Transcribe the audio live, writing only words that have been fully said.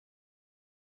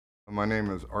My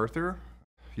name is Arthur,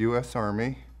 U.S.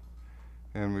 Army,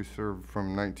 and we served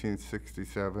from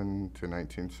 1967 to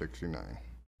 1969.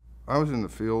 I was in the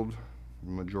field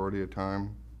the majority of the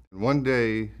time. One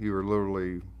day you were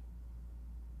literally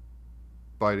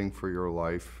fighting for your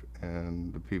life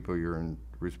and the people you're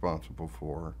responsible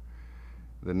for.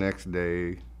 The next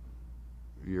day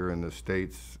you're in the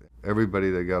States. Everybody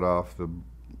that got off the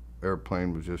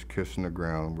airplane was just kissing the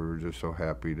ground. We were just so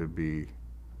happy to be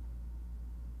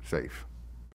safe.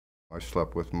 I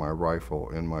slept with my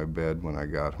rifle in my bed when I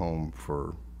got home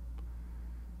for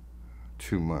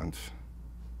 2 months.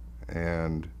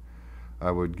 And I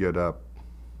would get up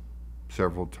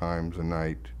several times a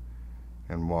night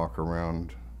and walk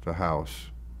around the house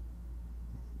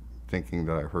thinking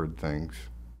that I heard things.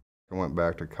 I went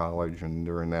back to college, and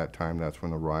during that time, that's when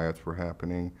the riots were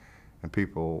happening. And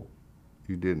people,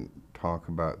 you didn't talk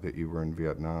about that you were in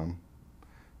Vietnam.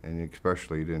 And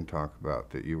especially you didn't talk about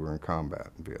that you were in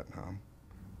combat in Vietnam.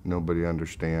 Nobody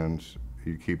understands.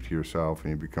 You keep to yourself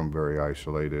and you become very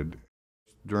isolated.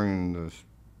 During the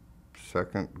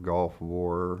Second Gulf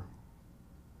War,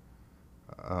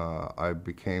 I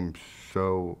became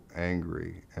so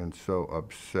angry and so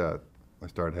upset. I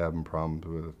started having problems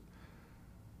with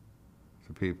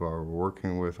the people I was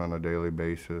working with on a daily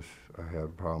basis. I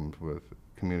had problems with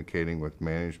communicating with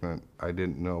management. I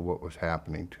didn't know what was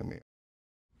happening to me.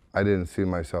 I didn't see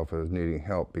myself as needing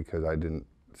help because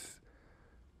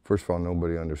first of all,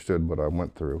 nobody understood what I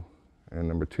went through. And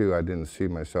number two, I didn't see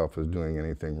myself as doing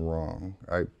anything wrong.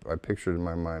 I pictured in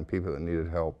my mind people that needed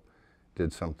help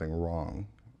did something wrong.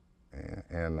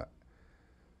 And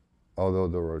although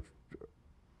there were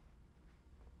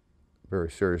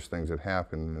very serious things that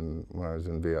happened when I was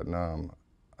in Vietnam,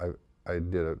 I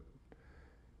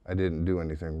didn't do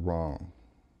anything wrong.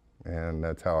 And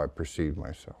that's how I perceived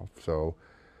myself. So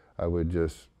I would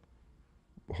just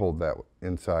hold that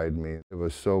inside me. It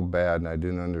was so bad and I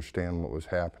didn't understand what was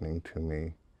happening to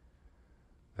me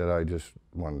that I just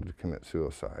wanted to commit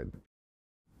suicide.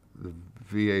 The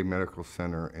VA Medical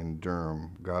Center in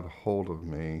Durham got a hold of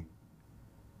me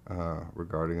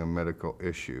regarding a medical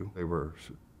issue. They were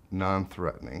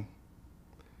non-threatening,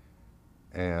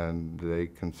 and they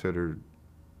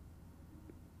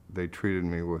treated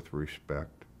me with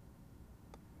respect.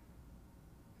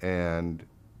 And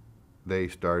they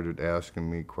started asking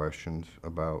me questions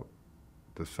about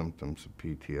the symptoms of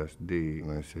PTSD.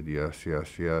 And I said, yes,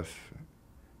 yes, yes.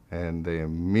 And they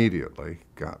immediately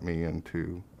got me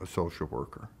into a social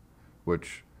worker,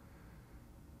 which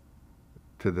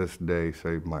to this day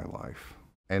saved my life.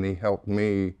 And he helped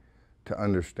me to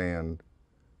understand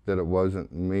that it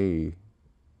wasn't me,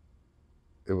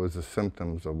 it was the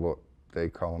symptoms of what they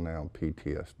call now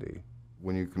PTSD.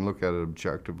 When you can look at it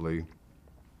objectively,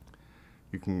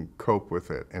 you can cope with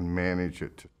it and manage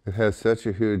it. It has such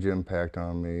a huge impact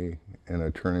on me and a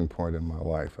turning point in my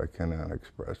life, I cannot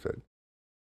express it.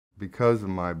 Because of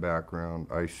my background,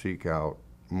 I seek out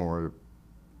more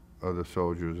of the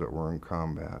soldiers that were in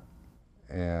combat.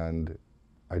 And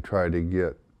I try to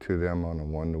get to them on a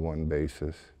one-to-one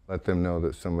basis, let them know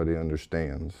that somebody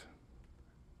understands,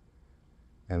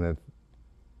 and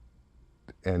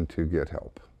to get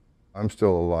help. I'm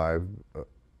still alive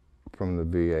from the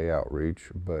VA outreach,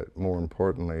 but more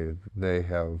importantly, they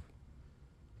have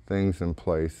things in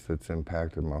place that's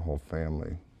impacted my whole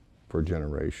family for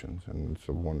generations, and it's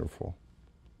wonderful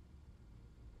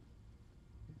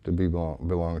to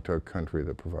belong to a country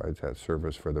that provides that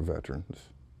service for the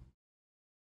veterans.